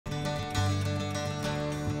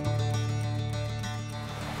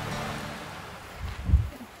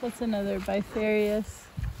That's another Bifarius.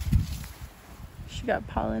 She got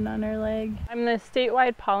pollen on her leg. I'm the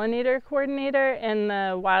statewide pollinator coordinator in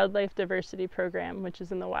the Wildlife Diversity Program, which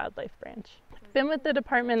is in the wildlife branch. I've been with the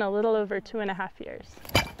department a little over 2.5 years.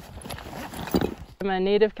 I'm a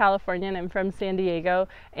native Californian. I'm from San Diego,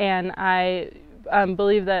 and I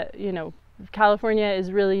believe that, California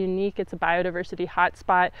is really unique. It's a biodiversity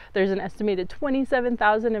hotspot. There's an estimated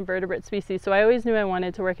 27,000 invertebrate species, so I always knew I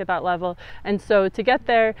wanted to work at that level. And so to get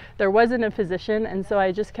there wasn't a position, and so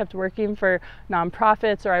I just kept working for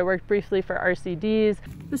nonprofits, or I worked briefly for RCDs.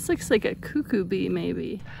 This looks like a cuckoo bee,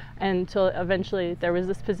 maybe. Until eventually there was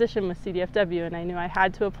this position with CDFW, and I knew I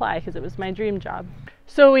had to apply because it was my dream job.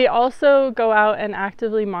 So we also go out and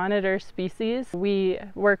actively monitor species. We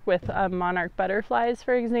work with monarch butterflies,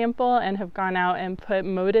 for example, and have gone out and put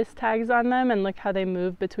MODIS tags on them and look how they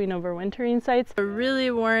move between overwintering sites. A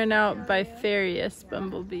really worn out Bifarius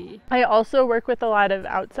bumblebee. I also work with a lot of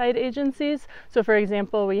outside agencies. So for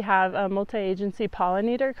example, we have a multi-agency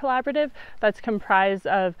Pollinator collaborative that's comprised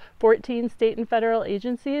of 14 state and federal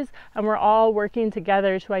agencies, and we're all working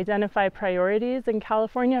together to identify priorities in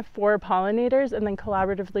California for pollinators and then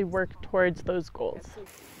collaboratively work towards those goals.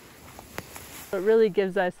 It really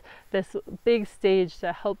gives us this big stage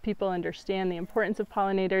to help people understand the importance of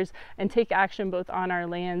pollinators and take action both on our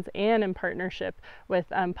lands and in partnership with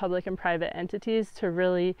public and private entities to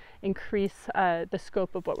really increase the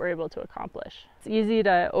scope of what we're able to accomplish. It's easy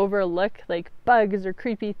to overlook like bugs or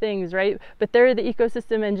creepy things, right? But they're the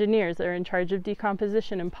ecosystem engineers. They're in charge of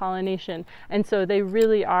decomposition and pollination. And so they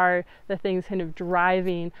really are the things kind of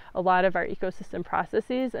driving a lot of our ecosystem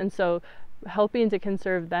processes. And so helping to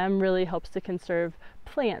conserve them really helps to conserve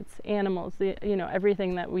plants, animals,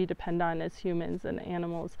 everything that we depend on as humans and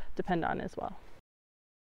animals depend on as well.